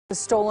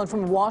Stolen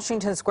from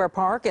Washington Square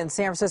Park in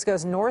San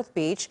Francisco's North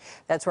Beach.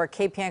 That's where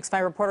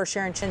KPNX5 reporter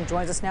Sharon Chin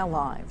joins us now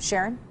live.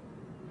 Sharon?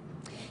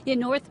 Yeah,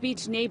 North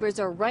Beach neighbors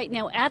are right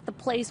now at the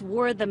place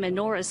where the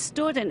menorah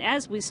stood, and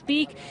as we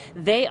speak,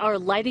 they are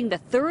lighting the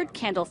third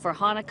candle for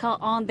Hanukkah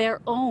on their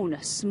own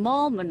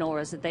small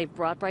menorahs that they've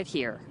brought right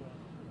here.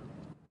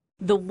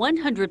 The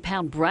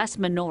 100-pound brass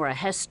menorah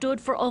has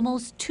stood for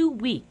almost 2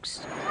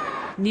 weeks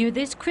near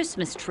this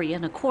Christmas tree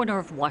in a corner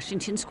of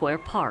Washington Square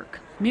Park.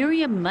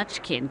 Miriam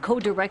Muchkin,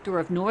 co-director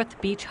of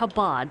North Beach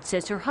Chabad,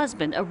 says her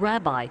husband, a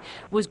rabbi,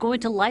 was going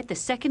to light the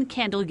second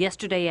candle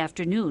yesterday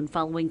afternoon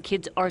following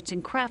kids' arts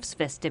and crafts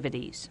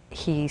festivities.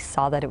 He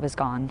saw that it was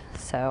gone,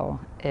 so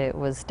it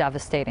was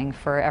devastating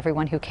for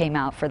everyone who came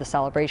out for the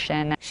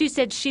celebration. She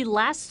said she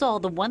last saw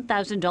the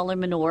 $1,000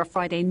 menorah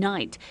Friday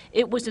night.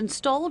 It was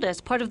installed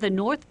as part of the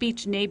North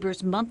Beach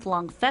Neighbors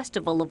month-long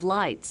festival of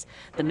lights.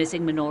 The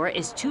missing menorah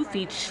is 2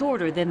 feet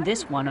shorter than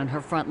this one on her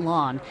front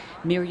lawn.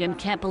 Miriam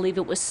can't believe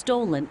it was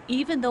stolen,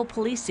 even though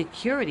police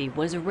security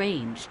was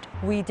arranged.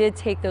 We did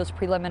take those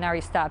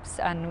preliminary steps,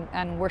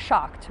 and we're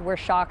shocked. We're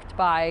shocked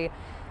by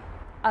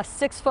a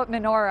 6-foot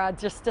menorah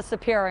just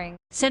disappearing.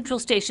 Central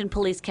Station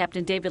Police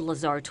Captain David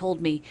Lazar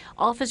told me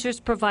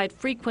officers provide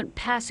frequent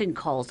passing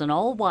calls on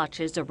all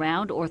watches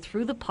around or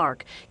through the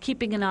park,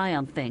 keeping an eye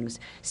on things.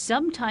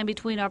 Sometime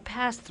between our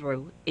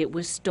pass-through, it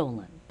was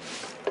stolen.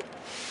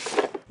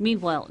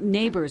 Meanwhile,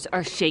 neighbors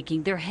are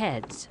shaking their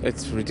heads.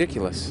 It's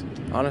ridiculous,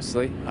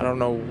 honestly. I don't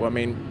know,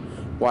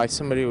 why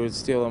somebody would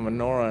steal a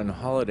menorah in the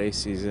holiday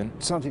season.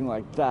 Something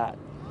like that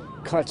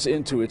cuts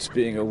into its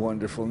being a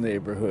wonderful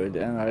neighborhood,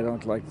 and I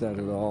don't like that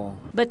at all.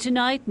 But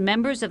tonight,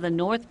 members of the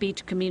North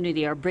Beach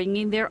community are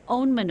bringing their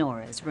own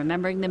menorahs,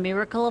 remembering the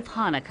miracle of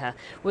Hanukkah,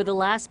 where the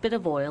last bit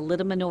of oil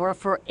lit a menorah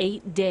for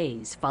 8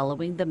 days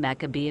following the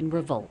Maccabean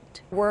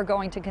revolt. We're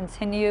going to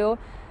continue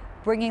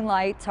bringing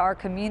light to our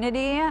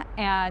community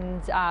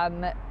and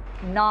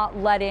not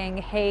letting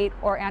hate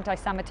or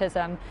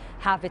anti-Semitism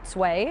have its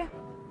way.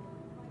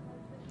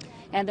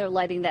 And they're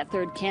lighting that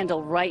third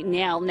candle right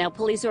now. Now,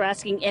 police are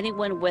asking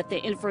anyone with the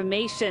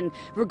information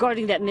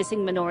regarding that missing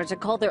menorah to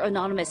call their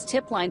anonymous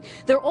tip line.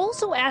 They're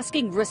also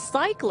asking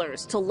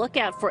recyclers to look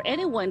out for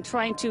anyone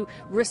trying to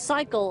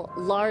recycle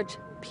large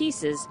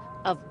pieces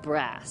of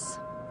brass.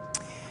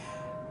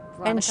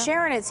 Veronica? And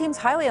Sharon, it seems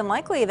highly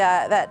unlikely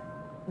that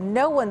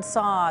no one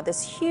saw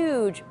this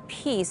huge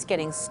piece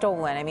getting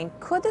stolen. I mean,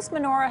 could this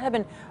menorah have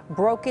been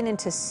broken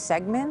into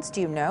segments?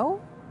 Do you know?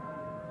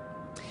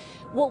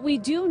 Well, we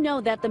do know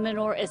that the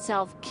menorah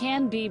itself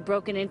can be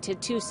broken into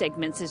 2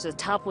 segments. There's the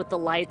top with the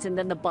lights and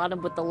then the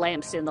bottom with the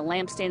lampstand. The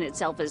lampstand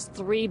itself is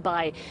 3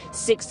 by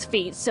 6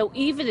 feet. So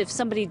even if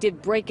somebody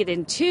did break it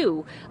in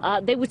 2,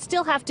 they would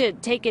still have to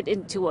take it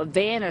into a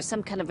van or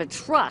some kind of a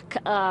truck.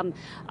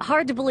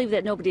 Hard to believe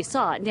that nobody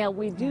saw it. Now,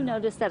 we do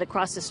notice that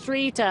across the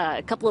street,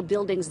 a couple of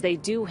buildings, they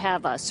do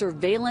have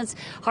surveillance.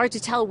 Hard to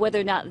tell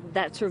whether or not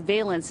that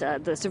surveillance,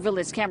 the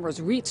surveillance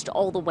cameras reached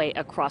all the way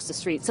across the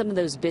street. Some of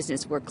those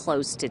businesses were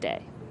closed today.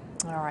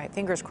 All right,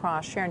 fingers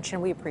crossed. Sharon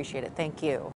Chin, we appreciate it. Thank you.